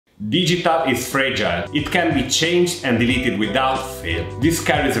Digital is fragile. It can be changed and deleted without fail. This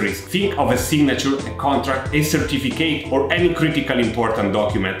carries risk. Think of a signature, a contract, a certificate, or any critically important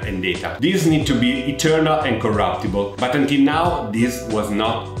document and data. These need to be eternal and corruptible, but until now this was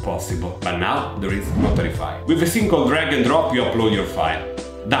not possible. But now there is Notarify. With a simple drag and drop you upload your file.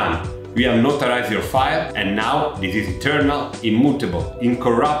 Done! We have notarized your file, and now this is eternal, immutable,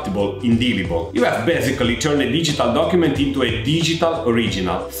 incorruptible, indelible. You have basically turned a digital document into a digital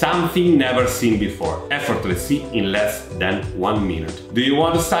original, something never seen before, effortlessly in less than 1 minute. Do you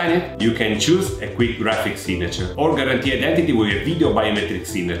want to sign it? You can choose a quick graphic signature or guarantee identity with a video-biometric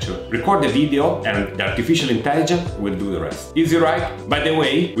signature. Record the video and the artificial intelligence will do the rest. Easy, right? By the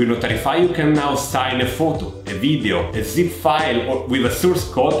way, with Notarify you can now sign a photo, a video, a zip file, or with a source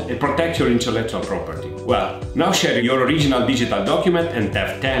code and protect your intellectual property. Well, now share your original digital document and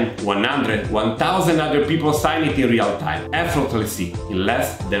have 10, 100, 1000 other people sign it in real time, effortlessly, in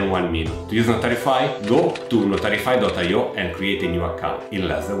less than 1 minute. To use Notarify, go to notarify.io and create a new account in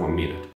less than 1 minute.